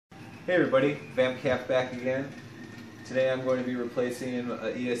Hey everybody, VampCap back again. Today I'm going to be replacing an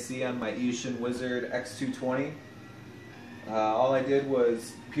ESC on my Eachine Wizard X220. All I did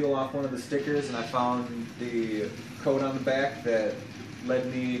was peel off one of the stickers and I found the code on the back that led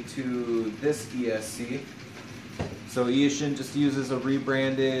me to this ESC. So Eachine just uses a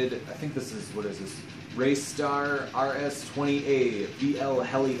rebranded, I think this is, what is this? racerstar RS20A VL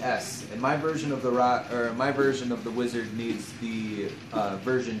Heli S, and my version of the Wizard needs the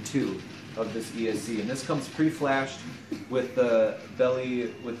version 2 of this ESC, and this comes pre-flashed with the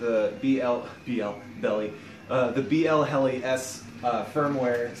belly with the the BL Heli S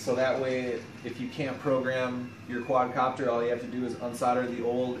firmware. So that way, if you can't program your quadcopter, all you have to do is unsolder the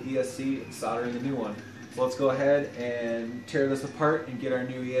old ESC and solder in the new one. So let's go ahead and tear this apart and get our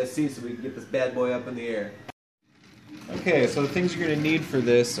new ESC so we can get this bad boy up in the air. Okay, so the things you're going to need for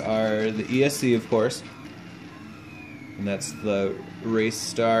this are the ESC, of course, and that's the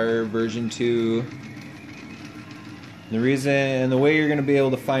racerstar version 2. The way you're going to be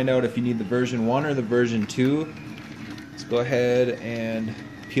able to find out if you need the version 1 or the version 2, let's go ahead and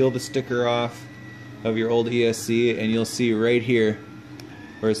peel the sticker off of your old ESC, and you'll see right here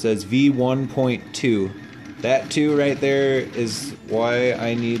where it says V1.2. That 2 right there is why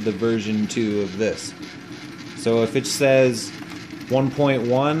I need the version 2 of this. So if it says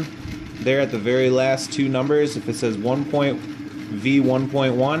 1.1 there at the very last two numbers, if it says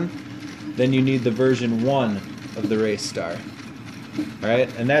V1.1, then you need the version 1 of the racerstar.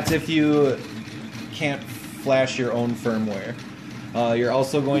 Alright, and that's if you can't flash your own firmware. You're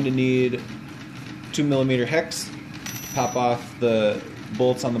also going to need 2mm hex to pop off the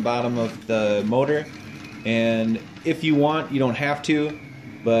bolts on the bottom of the motor, and if you want, you don't have to,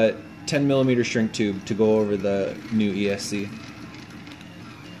 but 10mm shrink tube to go over the new ESC.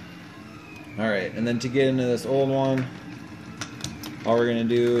 Alright, and then to get into this old one, all we're going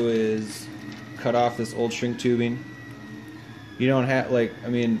to do is cut off this old shrink tubing. You don't have, I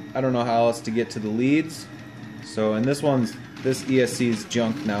don't know how else to get to the leads, so, and this ESC is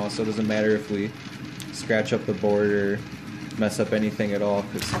junk now, so it doesn't matter if we scratch up the board or mess up anything at all,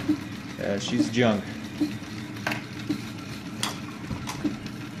 because she's junk.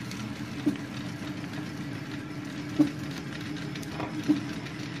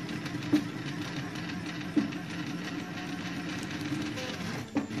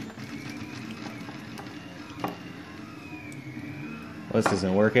 Well, this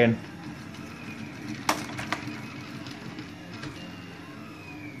isn't working.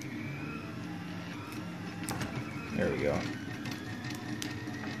 There we go.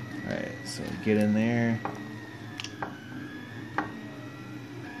 Alright, so get in there.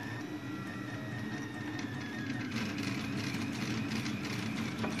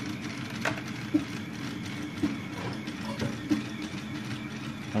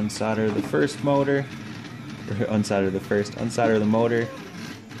 Unsolder the first motor. Or unsolder the motor.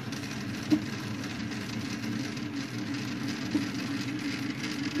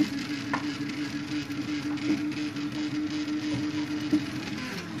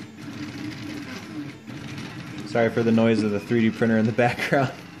 Sorry for the noise of the 3D printer in the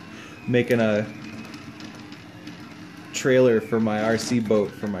background. Making a trailer for my RC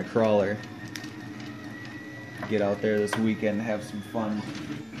boat for my crawler. Get out there this weekend and have some fun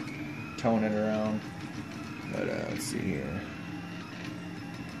towing it around. But let's see here.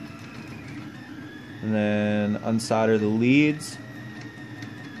 And then unsolder the leads.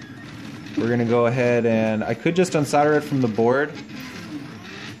 We're gonna go ahead and I could just unsolder it from the board,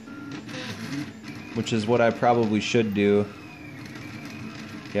 which is what I probably should do.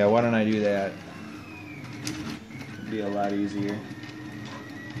 Yeah, why don't I do that? It'd be a lot easier.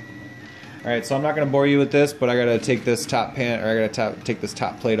 Alright, so I'm not going to bore you with this, but I gotta take this top take this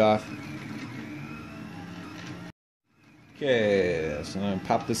top plate off. Okay, so I'm gonna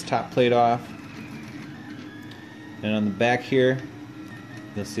pop this top plate off. And on the back here,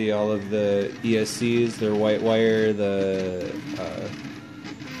 you'll see all of the ESCs, their white wire,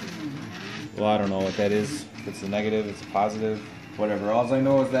 well, I don't know what that is. If it's a negative, it's a positive, whatever. All I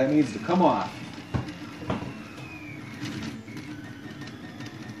know is that needs to come off.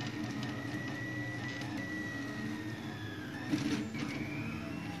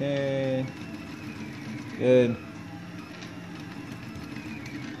 Okay. Good.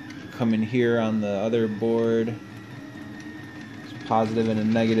 Come in here on the other board. It's positive and a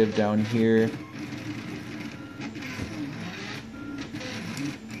negative down here.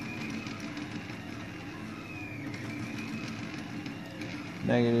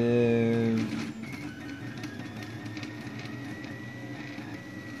 Negative.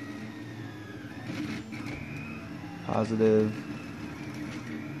 Positive.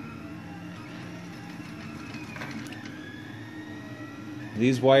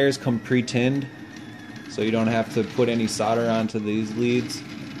 These wires come pre-tinned, so you don't have to put any solder onto these leads.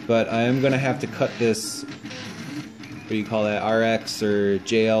 But I am going to have to cut this, what do you call that, RX or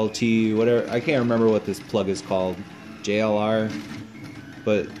JLT, whatever. I can't remember what this plug is called, JLR.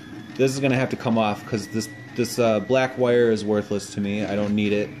 But this is going to have to come off because this black wire is worthless to me. I don't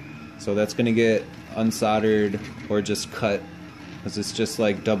need it. So that's going to get unsoldered or just cut, because it's just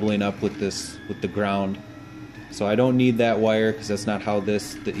like doubling up with the ground. So I don't need that wire because that's not how the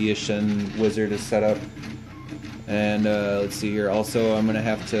Eachine Wizard is set up. And let's see here. Also, I'm gonna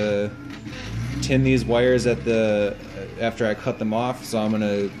have to tin these wires after I cut them off. So I'm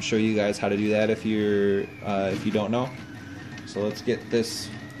gonna show you guys how to do that if you don't know. So let's get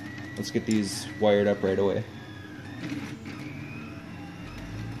these wired up right away.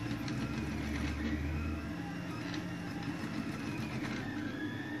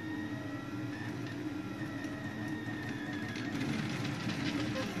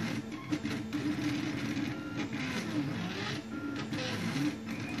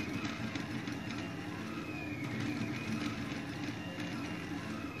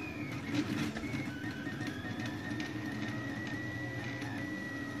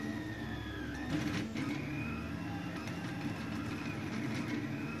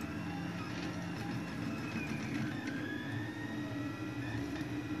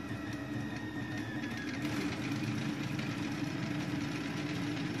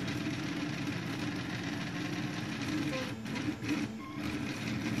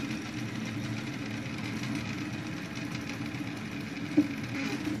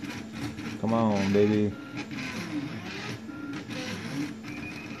 Come on, baby.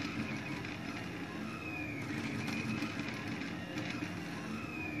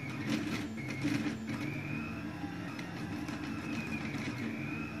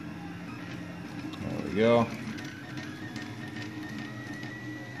 There we go.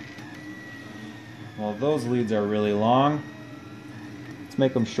 Well, those leads are really long. Let's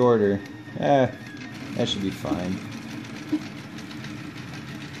make them shorter. That should be fine.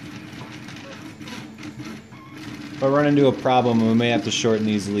 If I run into a problem, we may have to shorten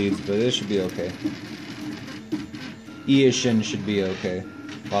these leads, but this should be okay. Eachine should be okay.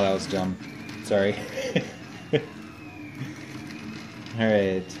 Wow, that was dumb. Sorry.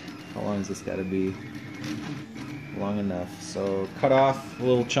 Alright. How long has this got to be? Long enough. So, cut off a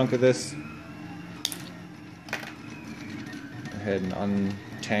little chunk of this. Go ahead and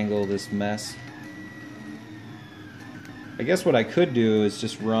untangle this mess. I guess what I could do is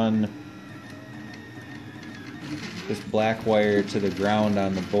just run this black wire to the ground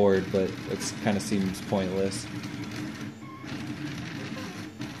on the board, but it kind of seems pointless.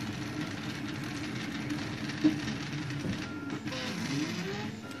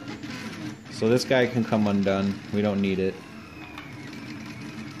 So this guy can come undone. We don't need it.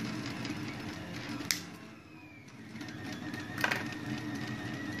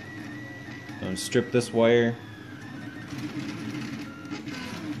 I'm going to strip this wire.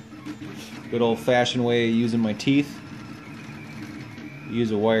 Good old-fashioned way of using my teeth.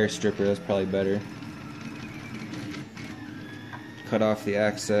 Use a wire stripper, that's probably better. Cut off the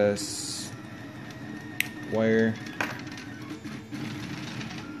excess wire.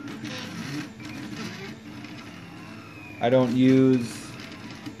 I don't use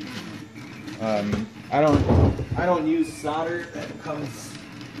solder that comes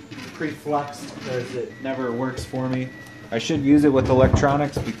pre-fluxed because it never works for me. I should use it with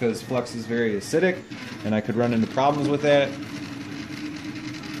electronics because flux is very acidic and I could run into problems with that.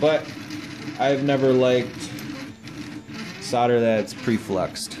 But I've never liked solder that's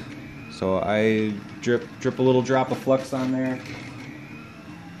pre-fluxed. So I drip a little drop of flux on there.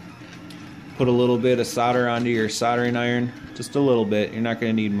 Put a little bit of solder onto your soldering iron. Just a little bit. You're not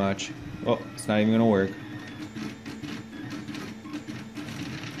going to need much. Oh, it's not even going to work.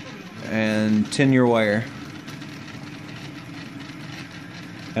 And tin your wire.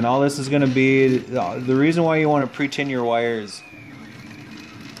 And all this is going to be, the reason why you want to pre-tin your wires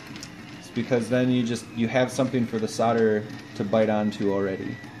is because then you have something for the solder to bite onto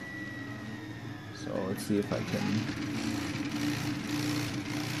already. So let's see if I can.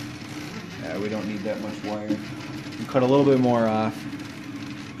 Yeah, we don't need that much wire. You cut a little bit more off.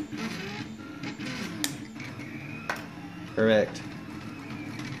 Correct.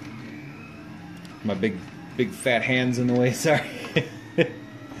 My big fat hands in the way, sorry.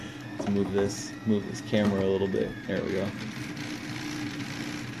 Let's move this camera a little bit. There we go.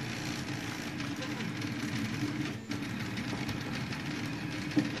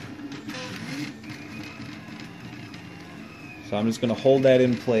 So I'm just going to hold that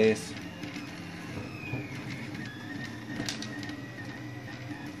in place.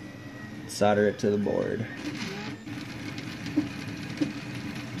 solder it to the board.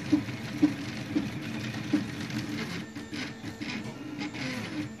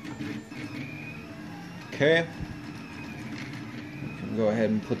 Okay, we can go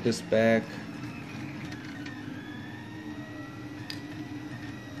ahead and put this back.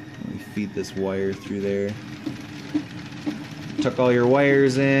 Let me feed this wire through there. Tuck all your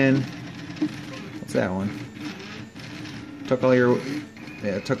wires in. What's that one? Tuck all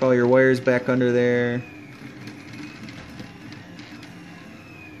your wires back under there.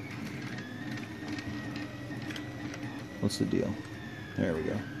 What's the deal? There we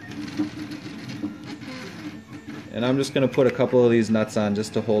go. And I'm just going to put a couple of these nuts on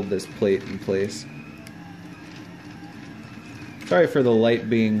just to hold this plate in place. Sorry for the light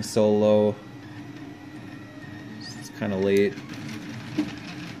being so low. It's kind of late.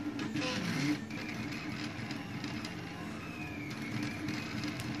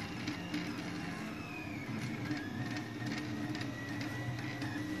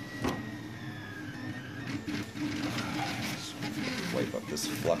 Wipe up this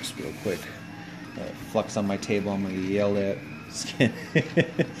flux real quick. Flux on my table, I'm gonna get yelled at.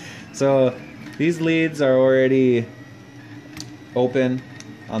 So these leads are already open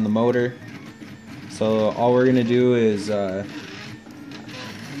on the motor. So all we're gonna do is I'm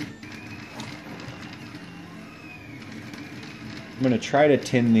gonna try to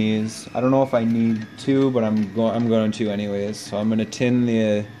tin these. I don't know if I need to, but I'm going to anyways. So I'm gonna tin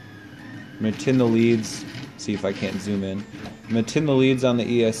the leads. See if I can't zoom in. I'm gonna tin the leads on the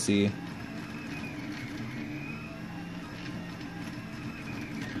ESC.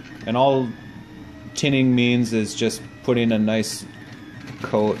 And all tinning means is just putting a nice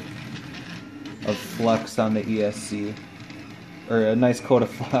coat of flux on the ESC, or a nice coat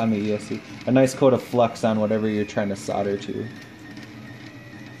of on the ESC, a nice coat of flux on whatever you're trying to solder to.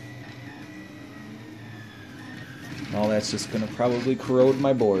 All that's just gonna probably corrode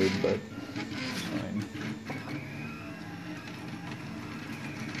my board, but it's fine.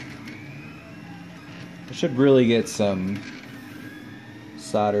 I should really get some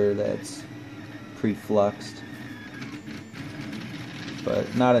solder that's pre-fluxed,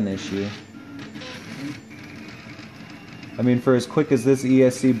 but not an issue. I mean, for as quick as this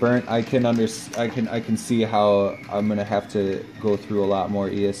ESC burnt, I can see how I'm gonna have to go through a lot more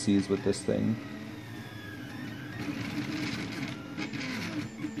ESCs with this thing.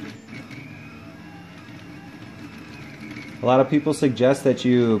 A lot of people suggest that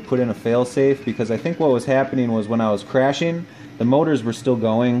you put in a fail-safe, because I think what was happening was when I was crashing, the motors were still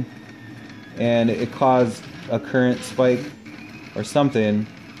going, and it caused a current spike or something,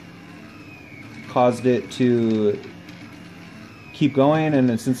 caused it to keep going, and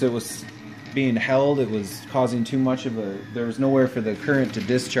then since it was being held, it was causing too much of a, there was nowhere for the current to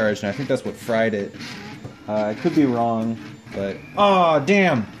discharge, and I think that's what fried it. I could be wrong, but oh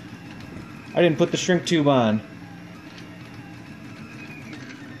damn, I didn't put the shrink tube on.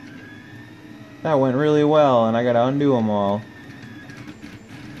 That went really well, and I gotta undo them all.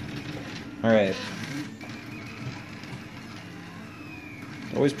 Alright.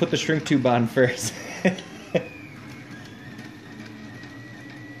 Always put the shrink tube on first.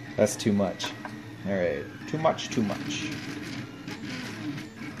 That's too much. Alright. Too much, too much.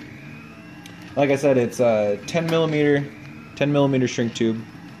 Like I said, it's a 10 millimeter shrink tube.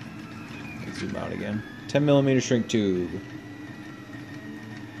 Let's zoom out again. 10 millimeter shrink tube.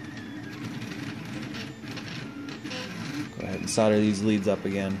 Go ahead and solder these leads up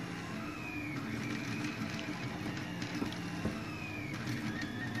again.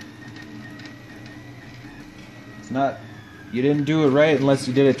 Not, you didn't do it right unless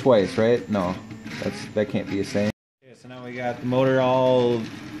you did it twice, right? No, that can't be a saying. Okay, so now we got the motor all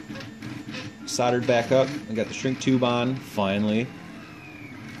soldered back up. We got the shrink tube on, finally.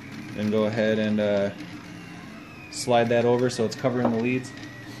 And go ahead and slide that over so it's covering the leads.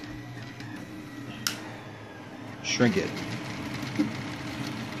 Shrink it.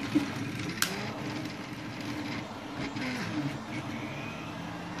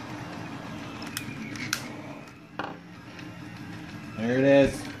 There it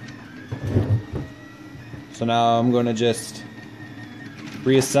is. So now I'm going to just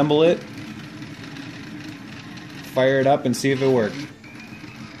reassemble it, fire it up, and see if it worked.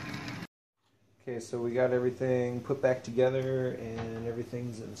 Okay, so we got everything put back together and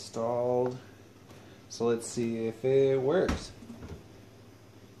everything's installed. So let's see if it works.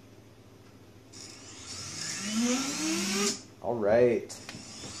 All right.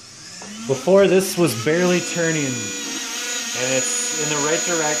 Before, this was barely turning. And it's in the right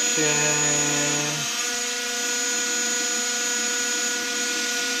direction.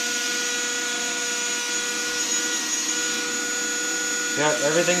 Yep,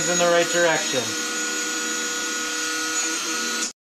 everything's in the right direction.